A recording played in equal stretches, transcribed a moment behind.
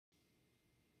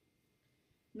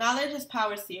Knowledge is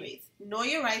Power series. Know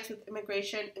your rights with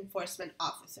immigration enforcement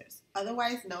officers,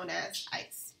 otherwise known as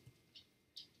ICE.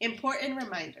 Important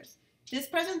reminders. This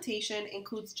presentation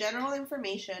includes general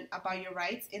information about your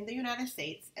rights in the United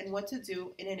States and what to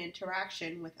do in an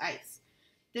interaction with ICE.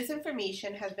 This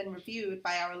information has been reviewed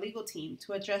by our legal team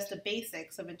to address the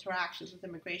basics of interactions with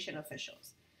immigration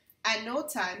officials. At no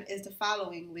time is the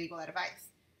following legal advice.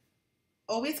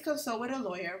 Always consult with a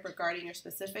lawyer regarding your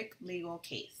specific legal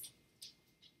case.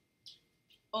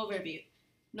 Overview.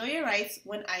 Know your rights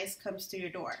when ICE comes to your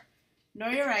door. Know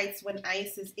your rights when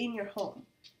ICE is in your home.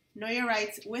 Know your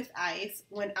rights with ICE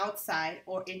when outside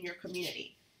or in your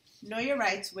community. Know your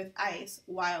rights with ICE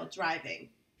while driving.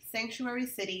 Sanctuary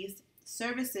cities,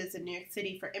 services in New York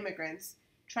City for immigrants,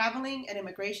 traveling and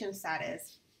immigration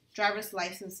status, driver's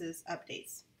licenses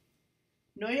updates.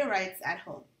 Know your rights at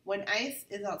home when ICE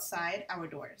is outside our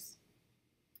doors.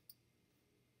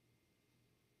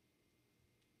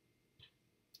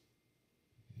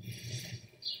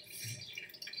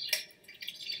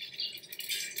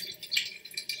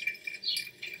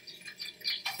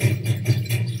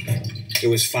 It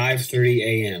was 5:30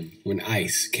 a.m. when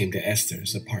ICE came to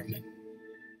Esther's apartment.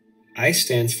 ICE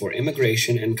stands for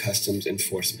Immigration and Customs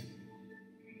Enforcement.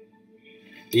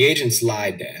 The agents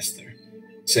lied to Esther,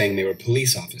 saying they were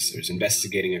police officers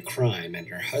investigating a crime and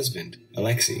her husband,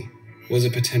 Alexei, was a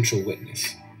potential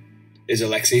witness. "Is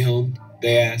Alexei home?"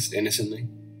 they asked innocently.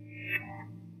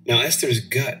 Now Esther's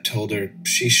gut told her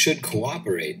she should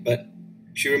cooperate, but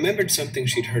she remembered something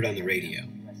she'd heard on the radio.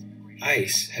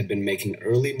 ICE had been making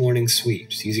early morning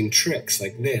sweeps, using tricks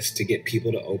like this to get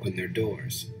people to open their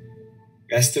doors.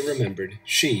 Esther remembered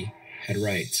she had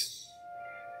rights.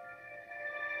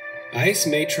 ICE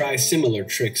may try similar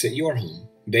tricks at your home.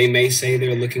 They may say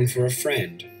they're looking for a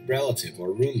friend, relative,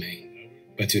 or roommate.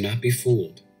 But do not be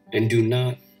fooled, and do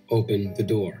not open the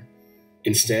door.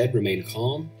 Instead, remain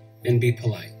calm and be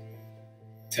polite.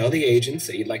 Tell the agents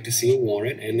that you'd like to see a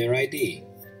warrant and their ID.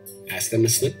 Ask them to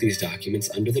slip these documents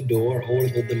under the door or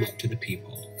hold them up to the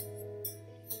peephole.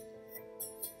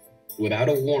 Without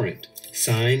a warrant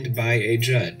signed by a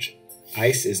judge,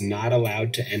 ICE is not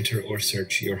allowed to enter or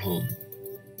search your home.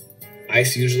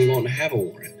 ICE usually won't have a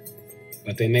warrant,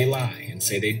 but they may lie and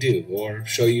say they do, or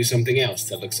show you something else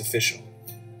that looks official.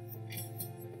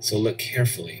 So look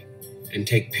carefully and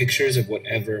take pictures of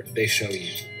whatever they show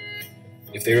you.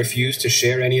 If they refuse to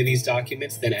share any of these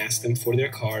documents, then ask them for their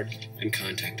card and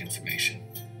contact information.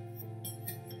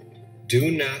 Do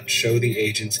not show the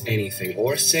agents anything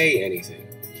or say anything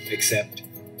except,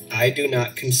 "I do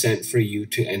not consent for you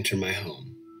to enter my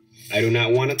home. I do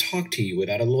not want to talk to you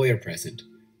without a lawyer present.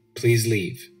 Please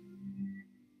leave."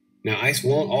 Now, ICE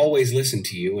won't always listen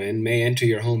to you and may enter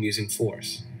your home using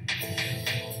force.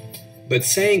 But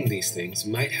saying these things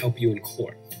might help you in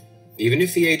court, even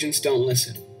if the agents don't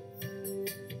listen.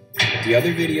 The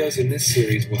other videos in this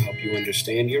series will help you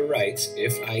understand your rights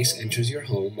if ICE enters your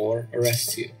home or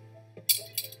arrests you.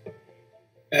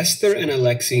 Esther and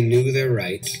Alexei knew their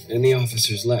rights, and the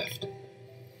officers left.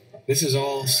 This is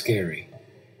all scary,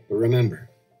 but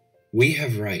remember, we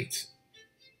have rights.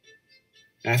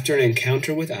 After an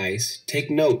encounter with ICE, take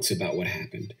notes about what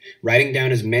happened, writing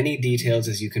down as many details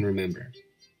as you can remember.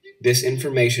 This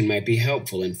information might be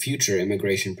helpful in future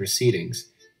immigration proceedings.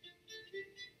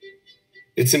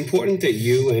 It's important that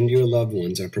you and your loved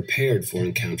ones are prepared for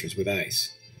encounters with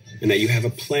ICE, and that you have a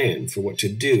plan for what to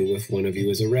do if one of you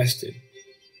is arrested,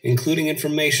 including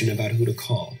information about who to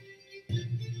call.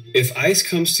 If ICE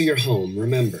comes to your home,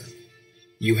 remember,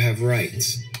 you have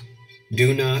rights.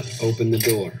 Do not open the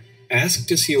door. Ask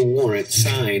to see a warrant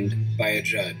signed by a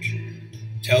judge.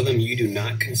 Tell them you do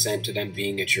not consent to them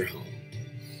being at your home.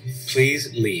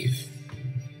 Please leave.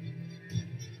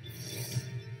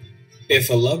 If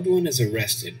a loved one is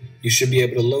arrested, you should be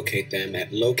able to locate them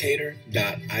at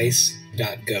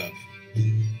locator.ice.gov.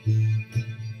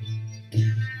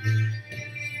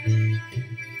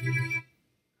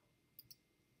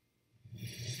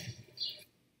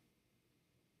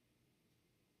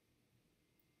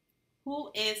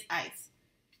 Who is ICE?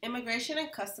 Immigration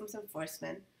and Customs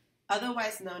Enforcement,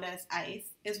 otherwise known as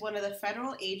ICE, is one of the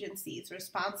federal agencies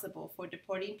responsible for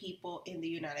deporting people in the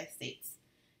United States.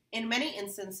 In many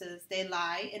instances, they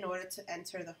lie in order to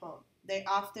enter the home. They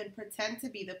often pretend to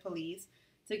be the police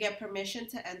to get permission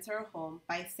to enter a home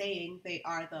by saying they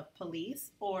are the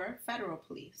police or federal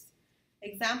police.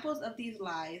 Examples of these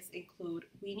lies include,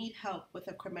 "We need help with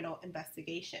a criminal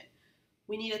investigation."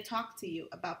 "We need to talk to you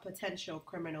about potential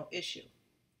criminal issue."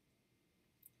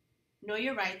 Know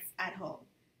your rights at home.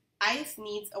 ICE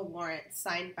needs a warrant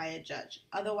signed by a judge,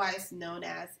 otherwise known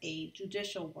as a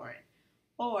judicial warrant.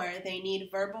 or they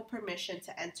need verbal permission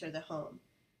to enter the home.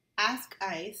 Ask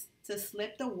ICE to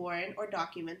slip the warrant or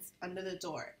documents under the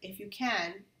door. If you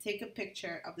can, take a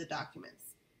picture of the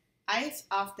documents. ICE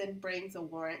often brings a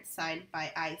warrant signed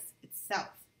by ICE itself.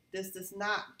 This does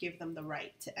not give them the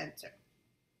right to enter.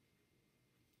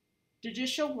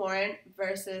 Judicial warrant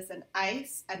versus an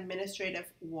ICE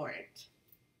administrative warrant.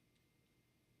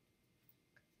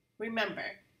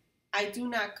 Remember, I do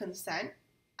not consent.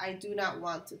 I do not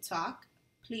want to talk.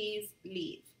 Please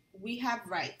leave. We have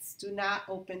rights. Do not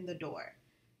open the door.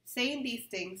 Saying these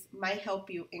things might help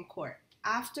you in court.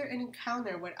 After an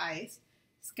encounter with ICE,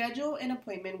 schedule an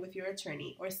appointment with your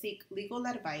attorney or seek legal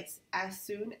advice as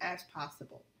soon as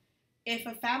possible. If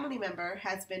a family member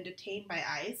has been detained by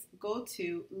ICE, go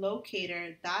to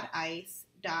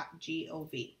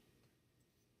locator.ice.gov.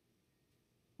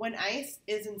 When ICE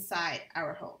is inside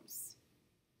our homes.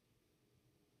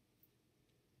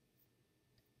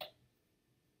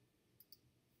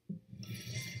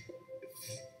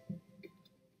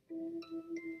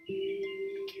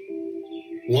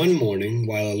 One morning,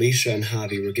 while Alicia and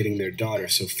Javi were getting their daughter,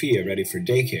 Sophia, ready for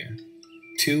daycare,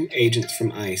 two agents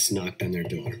from ICE knocked on their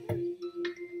door.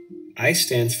 ICE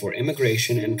stands for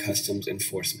Immigration and Customs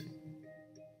Enforcement.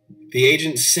 The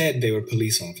agents said they were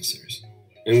police officers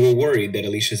and were worried that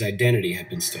Alicia's identity had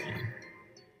been stolen.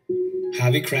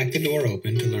 Javi cracked the door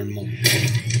open to learn more.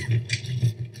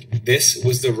 This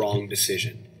was the wrong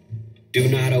decision. Do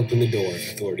not open the door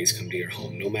if authorities come to your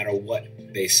home, no matter what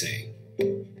they say.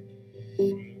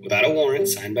 Without a warrant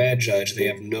signed by a judge, they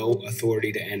have no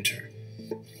authority to enter.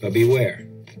 But beware,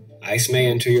 ICE may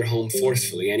enter your home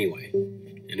forcefully anyway.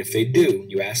 And if they do,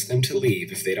 you ask them to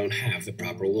leave if they don't have the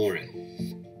proper warrant.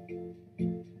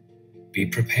 Be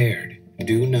prepared.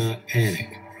 Do not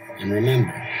panic. And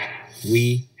remember,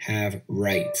 we have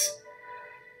rights.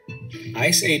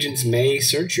 ICE agents may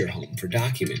search your home for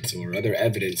documents or other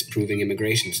evidence proving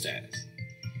immigration status.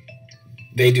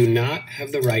 They do not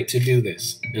have the right to do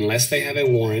this unless they have a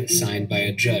warrant signed by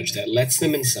a judge that lets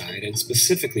them inside and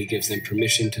specifically gives them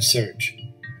permission to search.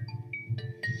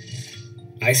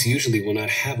 ICE usually will not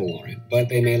have a warrant, but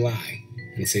they may lie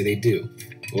and say they do,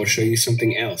 or show you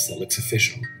something else that looks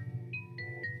official.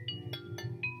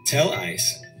 Tell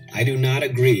ICE, I do not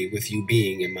agree with you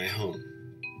being in my home.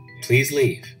 Please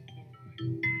leave.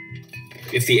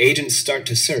 If the agents start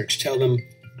to search, tell them,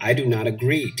 I do not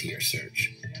agree to your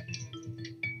search.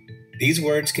 These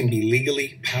words can be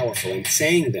legally powerful, and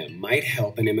saying them might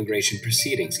help in immigration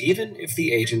proceedings, even if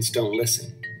the agents don't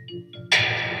listen.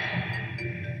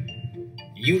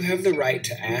 You have the right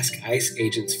to ask ICE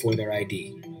agents for their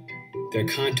ID, their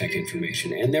contact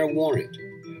information, and their warrant,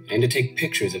 and to take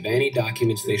pictures of any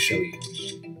documents they show you.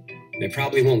 They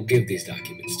probably won't give these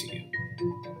documents to you.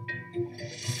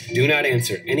 Do not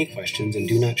answer any questions and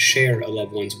do not share a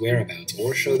loved one's whereabouts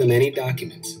or show them any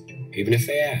documents, even if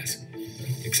they ask,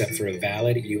 except for a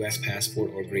valid U.S.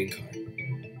 passport or green card.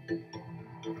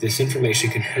 This information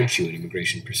can hurt you in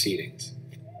immigration proceedings.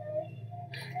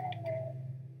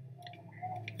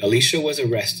 Alicia was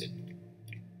arrested.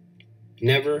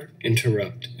 Never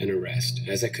interrupt an arrest,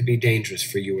 as it could be dangerous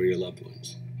for you or your loved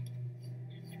ones.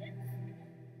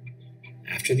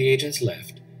 After the agents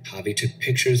left, Javi took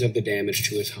pictures of the damage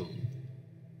to his home.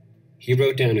 He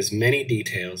wrote down as many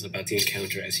details about the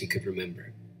encounter as he could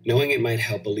remember, knowing it might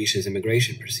help Alicia's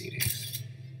immigration proceedings.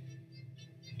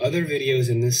 Other videos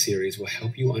in this series will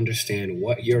help you understand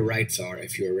what your rights are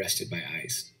if you're arrested by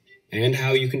ICE, and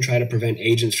how you can try to prevent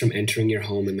agents from entering your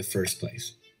home in the first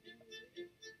place.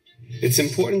 It's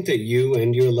important that you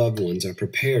and your loved ones are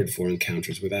prepared for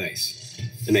encounters with ICE,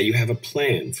 and that you have a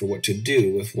plan for what to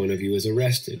do if one of you is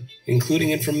arrested,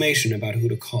 including information about who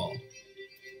to call.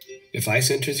 If ICE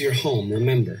enters your home,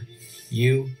 remember,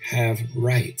 you have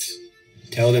rights.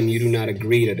 Tell them you do not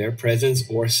agree to their presence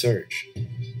or search.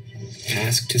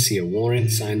 Ask to see a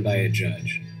warrant signed by a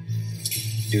judge.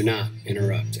 Do not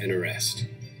interrupt an arrest.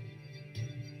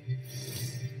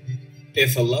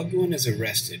 If a loved one is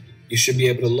arrested, you should be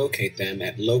able to locate them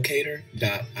at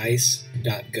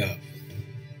locator.ice.gov.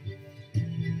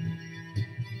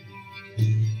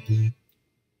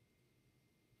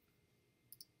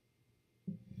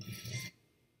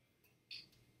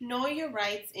 Know your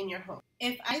rights in your home.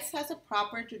 If ICE has a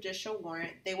proper judicial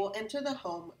warrant, they will enter the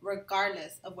home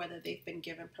regardless of whether they've been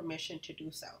given permission to do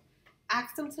so.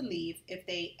 Ask them to leave if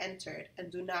they entered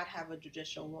and do not have a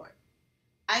judicial warrant.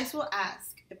 ICE will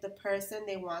ask if the person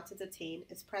they want to detain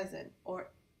is present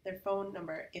or their phone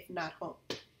number if not home.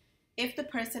 If the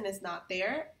person is not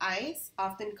there, ICE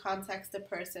often contacts the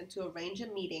person to arrange a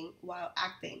meeting while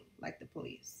acting like the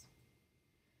police.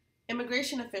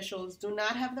 Immigration officials do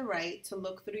not have the right to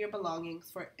look through your belongings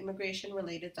for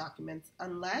immigration-related documents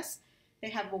unless they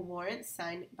have a warrant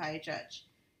signed by a judge.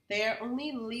 They are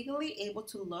only legally able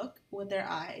to look with their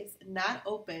eyes, not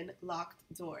open locked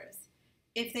doors.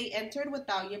 If they entered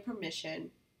without your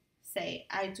permission, say,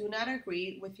 "I do not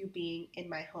agree with you being in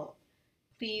my home.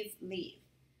 Please leave."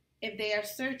 If they are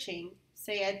searching,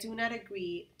 say, "I do not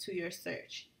agree to your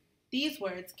search." These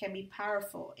words can be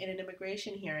powerful in an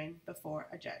immigration hearing before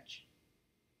a judge.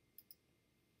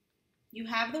 You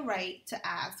have the right to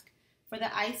ask for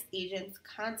the ICE agent's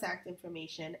contact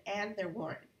information and their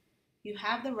warrant. You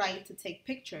have the right to take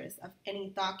pictures of any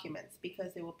documents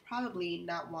because they will probably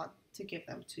not want to give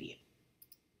them to you.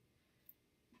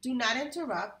 Do not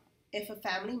interrupt if a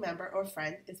family member or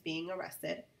friend is being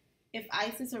arrested. If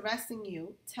ICE is arresting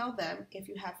you, tell them if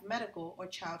you have medical or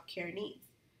child care needs.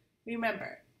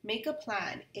 Remember, make a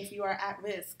plan if you are at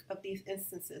risk of these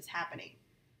instances happening.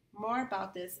 More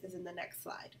about this is in the next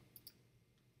slide.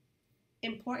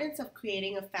 Importance of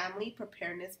creating a family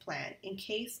preparedness plan in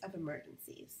case of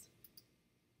emergencies.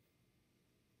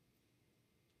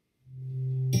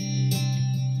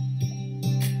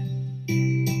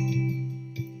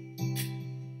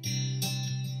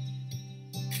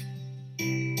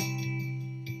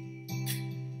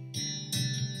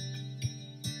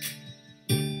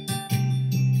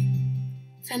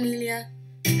 Familia,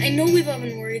 I know we've all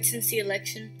been worried since the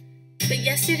election, but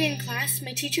yesterday in class,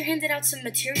 my teacher handed out some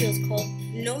materials called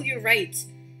Know Your Rights,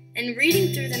 and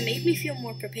reading through them made me feel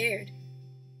more prepared.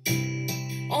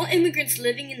 All immigrants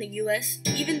living in the U.S.,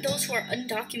 even those who are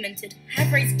undocumented,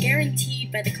 have rights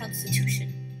guaranteed by the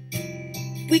Constitution.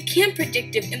 We can't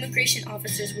predict if immigration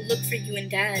officers will look for you and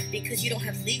Dad because you don't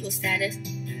have legal status,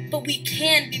 but we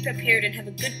can be prepared and have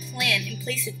a good plan in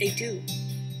place if they do.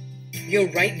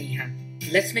 You're right, Neha.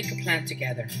 Let's make a plan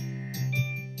together.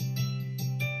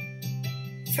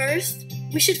 First,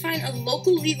 we should find a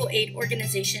local legal aid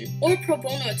organization or pro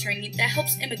bono attorney that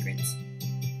helps immigrants.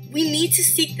 We need to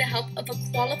seek the help of a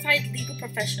qualified legal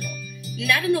professional,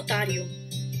 not a notario.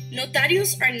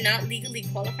 Notarios are not legally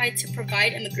qualified to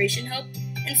provide immigration help,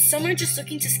 and some are just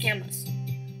looking to scam us.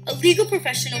 A legal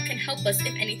professional can help us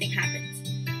if anything happens.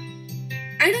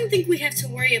 I don't think we have to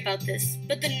worry about this,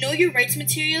 but the Know Your Rights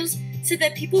materials said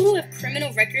that people who have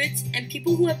criminal records and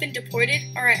people who have been deported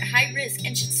are at high risk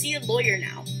and should see a lawyer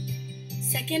now.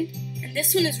 Second, and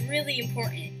this one is really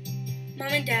important,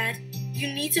 Mom and Dad, you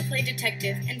need to play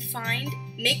detective and find,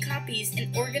 make copies,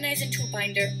 and organize into a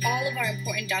binder all of our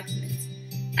important documents.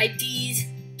 IDs,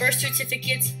 birth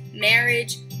certificates,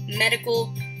 marriage,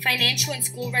 medical, financial and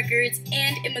school records,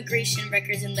 and immigration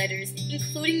records and letters,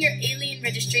 including your alien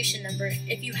registration number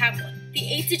if you have one, the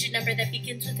 8-digit number that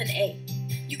begins with an A.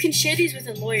 You can share these with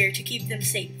a lawyer to keep them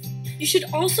safe. You should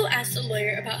also ask the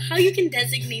lawyer about how you can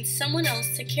designate someone else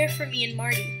to care for me and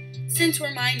Marty, since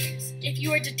we're minors, if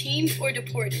you are detained or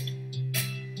deported.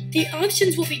 The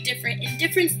options will be different in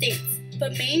different states,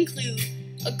 but may include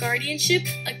a guardianship,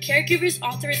 a caregiver's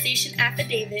authorization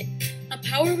affidavit, a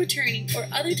power of attorney, or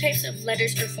other types of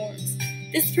letters or forms.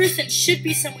 This person should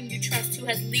be someone you trust who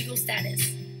has legal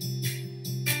status.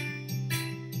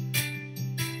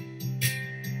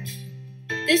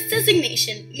 This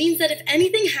designation means that if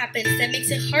anything happens that makes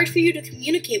it hard for you to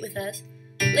communicate with us,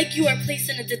 like you are placed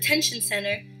in a detention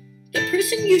center, the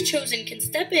person you've chosen can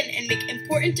step in and make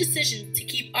important decisions to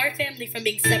keep our family from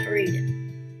being separated.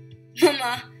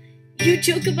 Mama, you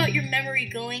joke about your memory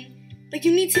going, but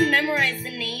you need to memorize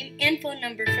the name and phone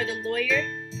number for the lawyer,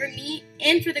 for me,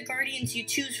 and for the guardians you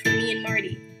choose for me and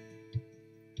Marty.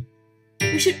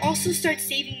 We should also start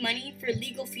saving money for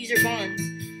legal fees or bonds.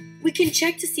 We can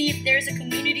check to see if there is a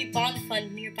community bond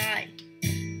fund nearby.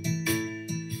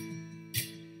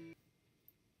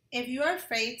 If you are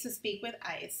afraid to speak with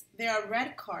ICE, there are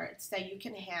red cards that you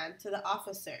can hand to the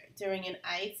officer during an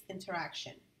ICE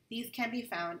interaction. These can be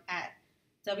found at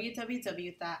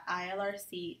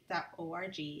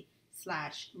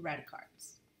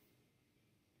www.ilrc.org/redcards.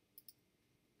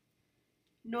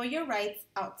 Know your rights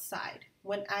outside,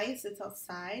 when ICE is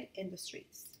outside in the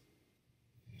streets.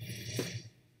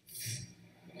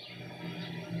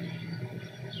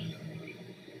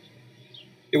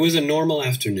 It was a normal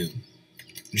afternoon.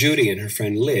 Judy and her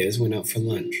friend Liz went out for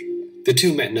lunch. The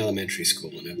two met in elementary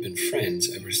school and have been friends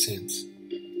ever since.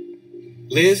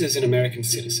 Liz is an American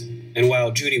citizen, and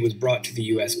while Judy was brought to the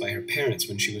U.S. by her parents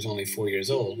when she was only 4 years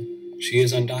old, she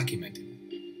is undocumented.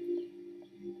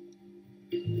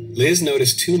 Liz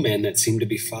noticed two men that seemed to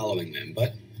be following them,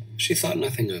 but she thought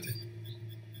nothing of it.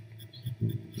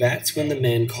 That's when the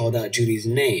men called out Judy's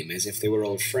name as if they were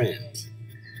old friends.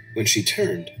 When she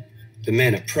turned, the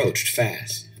men approached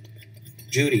fast.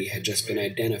 Judy had just been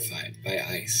identified by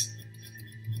ICE.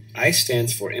 ICE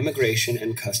stands for Immigration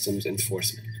and Customs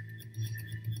Enforcement.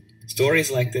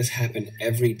 Stories like this happen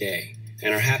every day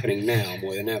and are happening now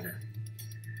more than ever.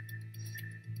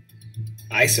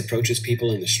 ICE approaches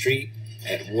people in the street,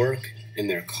 at work, in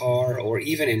their car, or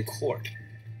even in court.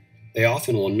 They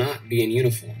often will not be in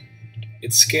uniform.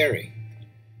 It's scary.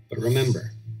 But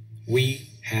remember, we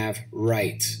have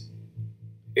rights.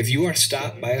 If you are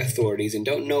stopped by authorities and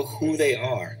don't know who they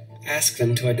are, ask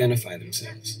them to identify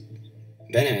themselves.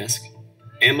 Then ask,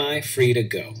 "Am I free to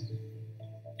go?"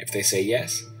 If they say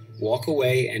yes, walk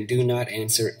away and do not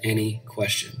answer any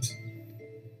questions.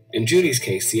 In Judy's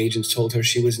case, the agents told her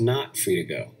she was not free to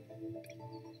go.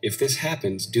 If this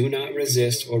happens, do not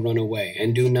resist or run away,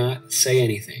 and do not say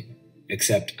anything,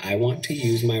 except, "I want to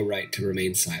use my right to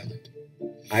remain silent.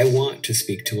 I want to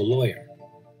speak to a lawyer."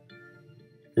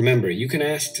 Remember, you can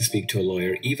ask to speak to a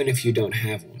lawyer even if you don't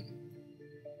have one.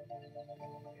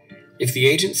 If the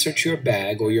agents search your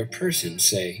bag or your person,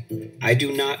 say, "I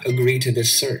do not agree to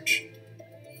this search."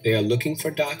 They are looking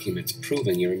for documents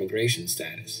proving your immigration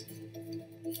status.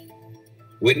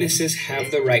 Witnesses have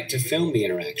the right to film the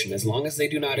interaction as long as they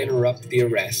do not interrupt the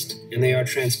arrest and they are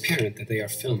transparent that they are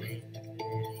filming.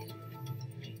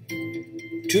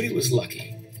 Judy was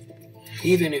lucky.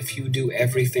 Even if you do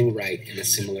everything right in a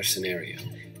similar scenario,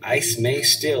 ICE may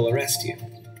still arrest you.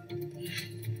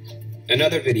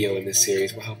 Another video in this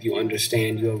series will help you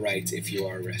understand your rights if you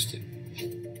are arrested.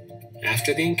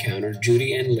 After the encounter,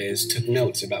 Judy and Liz took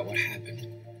notes about what happened,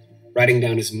 writing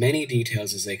down as many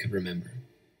details as they could remember.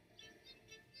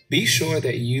 Be sure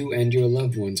that you and your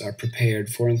loved ones are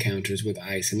prepared for encounters with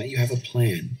ICE and that you have a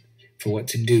plan for what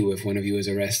to do if one of you is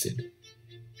arrested,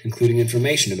 including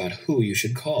information about who you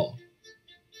should call.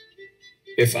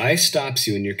 If ICE stops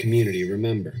you in your community,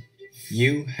 remember,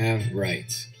 you have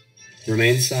rights.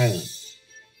 Remain silent.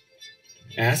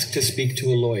 Ask to speak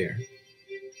to a lawyer.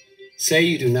 Say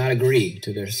you do not agree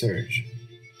to their search.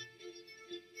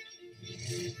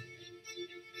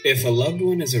 If a loved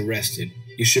one is arrested,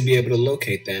 you should be able to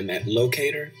locate them at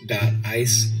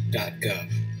locator.ice.gov.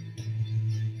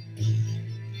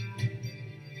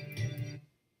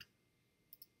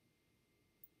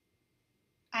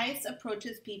 ICE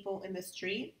approaches people in the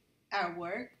street, at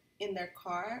work, in their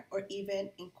car, or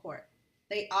even in court.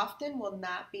 They often will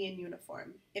not be in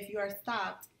uniform. If you are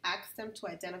stopped, ask them to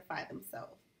identify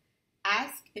themselves.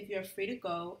 Ask if you're free to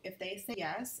go. If they say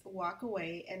yes, walk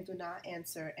away and do not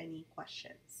answer any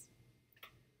questions.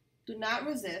 Do not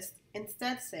resist.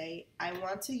 Instead say, "I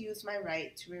want to use my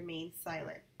right to remain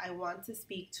silent. I want to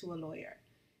speak to a lawyer."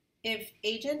 If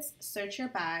agents search your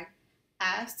bag,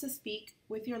 ask to speak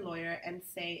with your lawyer and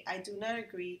say, "I do not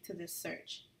agree to this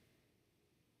search."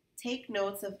 Take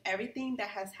notes of everything that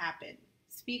has happened.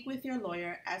 Speak with your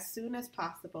lawyer as soon as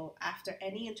possible after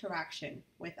any interaction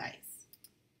with ICE.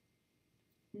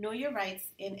 Know your rights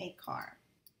in a car.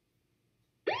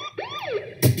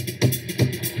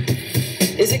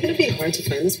 Is it going to be hard to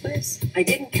find this place? I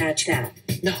didn't catch that.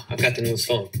 No, I've got the newest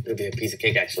phone. It'll be a piece of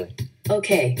cake, actually.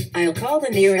 Okay, I'll call the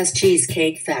nearest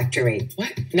cheesecake factory.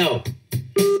 What? No.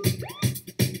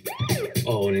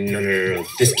 Oh, no.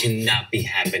 This cannot be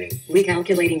happening.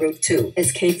 Recalculating route 2.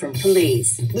 Escape from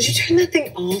police. Would you turn that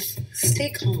thing off?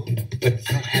 Stay calm. But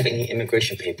I don't have any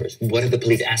immigration papers. What if the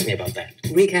police ask me about that?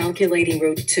 Recalculating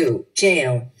route 2.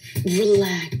 Jail.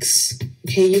 Relax.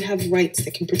 Okay, you have rights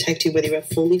that can protect you whether you have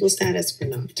full legal status or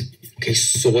not. Okay,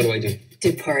 so what do I do?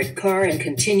 Depart car and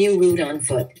continue route on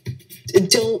foot.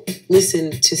 Don't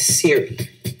listen to Siri.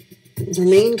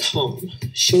 Remain calm.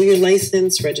 Show your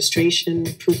license,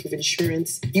 registration, proof of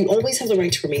insurance. You always have the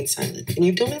right to remain silent, and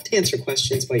you don't have to answer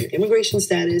questions about your immigration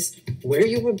status, where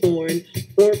you were born,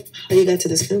 or how you got to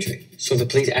this country. So if the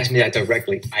police ask me that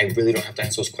directly, I really don't have to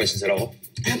answer those questions at all?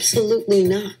 Absolutely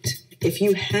not. If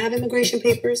you have immigration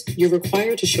papers, you're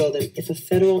required to show them if a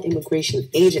federal immigration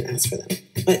agent asks for them.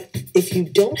 But if you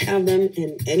don't have them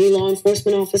and any law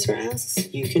enforcement officer asks,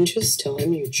 you can just tell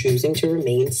him you're choosing to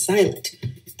remain silent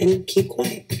and keep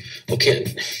quiet. Okay,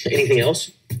 anything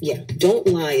else? Yeah, don't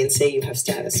lie and say you have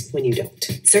status when you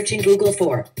don't. Searching Google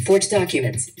for forged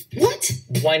documents. What?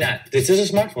 Why not? This is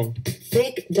a smartphone.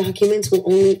 Fake documents will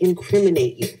only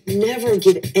incriminate you. Never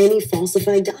give any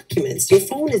falsified documents. Your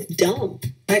phone is dumb.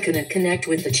 I couldn't connect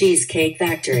with the Cheesecake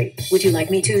Factory. Would you like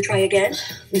me to try again?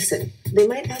 Listen, they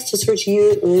might ask to search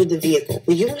you or the vehicle,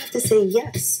 but you don't have to say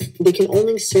yes. They can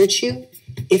only search you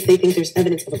if they think there's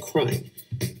evidence of a crime.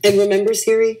 And remember,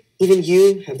 Siri, even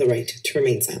you have the right to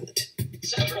remain silent.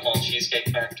 Central Mall Cheesecake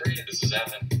Factory, this is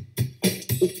Evan.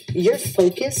 Your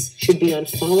focus should be on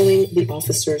following the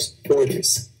officer's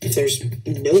orders. If there's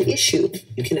no issue,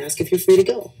 you can ask if you're free to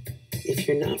go. If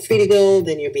you're not free to go,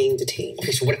 then you're being detained.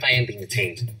 Okay, so what if I am being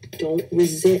detained? Don't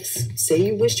resist. Say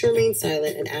you wish to remain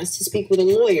silent and ask to speak with a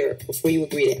lawyer before you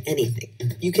agree to anything.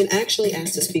 You can actually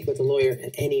ask to speak with a lawyer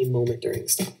at any moment during the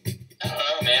stop. I don't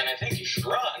know, man. I think you should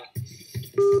run.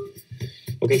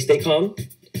 Okay, stay calm.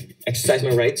 Exercise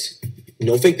my rights.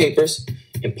 No fake papers.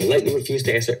 And politely refuse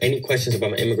to answer any questions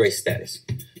about my immigration status.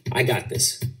 I got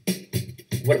this.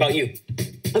 What about you?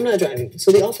 I'm not driving,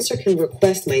 so the officer can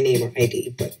request my name or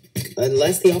ID, but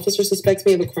unless the officer suspects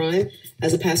me of a crime,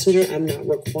 as a passenger, I'm not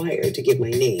required to give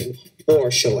my name or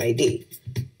show ID,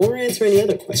 or answer any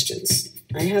other questions.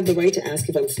 I have the right to ask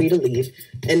if I'm free to leave,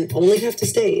 and only have to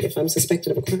stay if I'm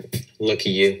suspected of a crime. Look at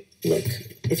you. Look,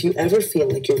 if you ever feel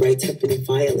like your rights have been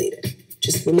violated,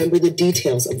 just remember the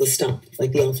details of the stop,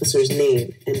 like the officer's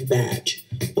name and badge,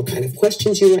 what kind of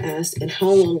questions you were asked, and how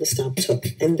long the stop took,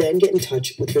 and then get in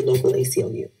touch with your local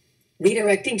ACLU.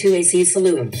 Redirecting to AC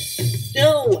Saloon.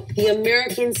 No, the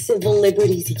American Civil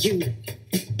Liberties Union.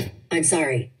 I'm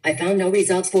sorry. I found no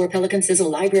results for Pelican Sizzle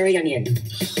Library Onion.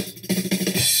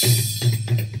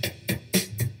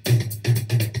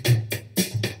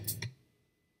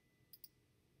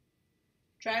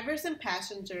 Drivers and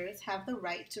passengers have the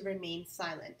right to remain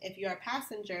silent. If you are a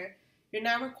passenger, you're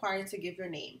not required to give your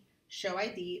name, show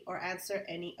ID, or answer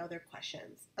any other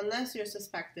questions, unless you're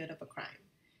suspected of a crime.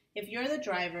 If you're the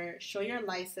driver, show your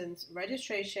license,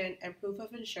 registration, and proof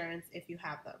of insurance if you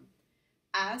have them.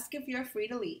 Ask if you're free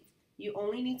to leave. You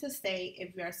only need to stay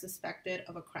if you are suspected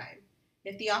of a crime.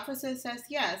 If the officer says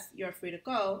yes, you're free to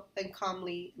go, then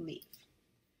calmly leave.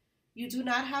 You do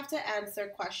not have to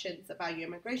answer questions about your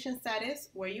immigration status,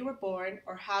 where you were born,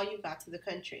 or how you got to the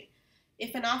country.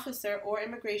 If an officer or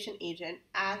immigration agent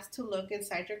asks to look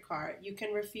inside your car, you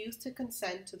can refuse to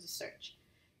consent to the search.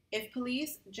 If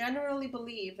police generally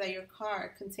believe that your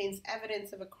car contains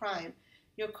evidence of a crime,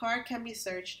 your car can be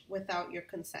searched without your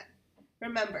consent.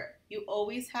 Remember, you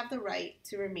always have the right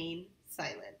to remain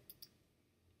silent.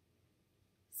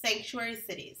 Sanctuary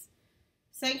cities.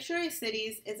 Sanctuary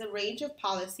cities is a range of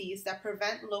policies that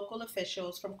prevent local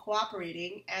officials from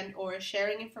cooperating and or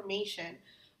sharing information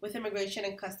with Immigration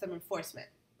and Customs Enforcement,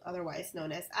 otherwise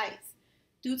known as ICE,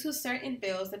 due to certain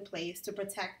bills in place to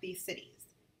protect these cities.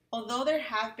 Although there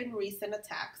have been recent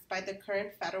attacks by the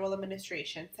current federal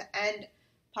administration to end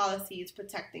policies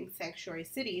protecting sanctuary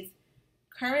cities,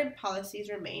 current policies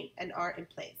remain and are in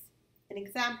place. An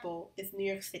example is New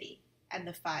York City and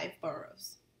the 5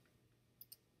 boroughs.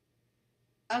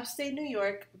 Upstate New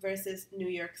York versus New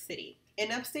York City.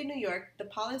 In upstate New York, the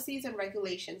policies and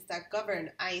regulations that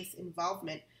govern ICE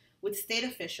involvement with state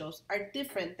officials are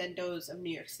different than those of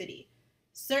New York City.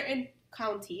 Certain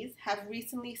counties have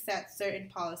recently set certain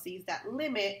policies that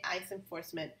limit ICE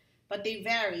enforcement, but they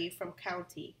vary from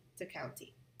county to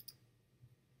county.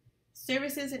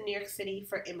 Services in New York City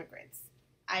for immigrants: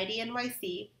 ID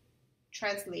NYC,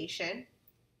 translation,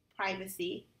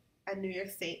 privacy, and New York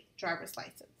State driver's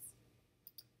license.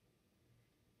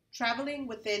 Traveling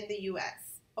within the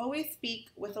U.S. Always speak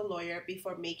with a lawyer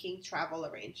before making travel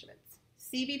arrangements.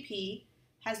 CBP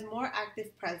has more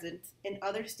active presence in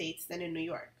other states than in New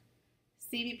York.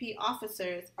 CBP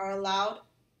officers are allowed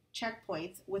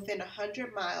checkpoints within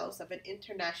 100 miles of an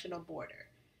international border.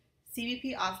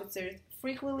 CBP officers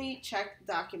frequently check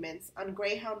documents on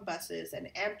Greyhound buses and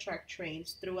Amtrak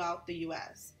trains throughout the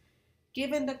U.S.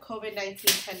 Given the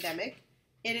COVID-19 pandemic,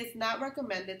 it is not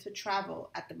recommended to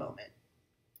travel at the moment.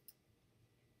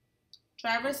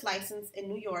 Driver's license in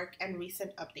New York and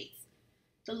recent updates.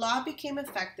 The law became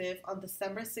effective on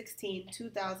December 16,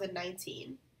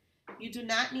 2019. You do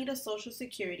not need a Social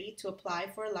Security to apply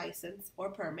for a license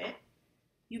or permit.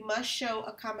 You must show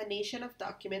a combination of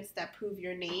documents that prove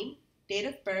your name, date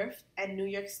of birth, and New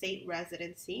York State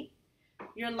residency.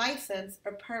 Your license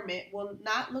or permit will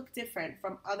not look different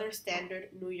from other standard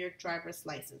New York driver's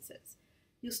licenses.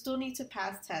 You still need to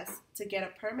pass tests to get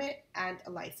a permit and a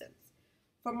license.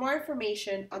 For more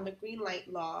information on the green light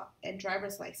law and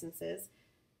driver's licenses,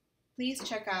 please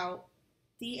check out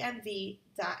dmv.ny.gov.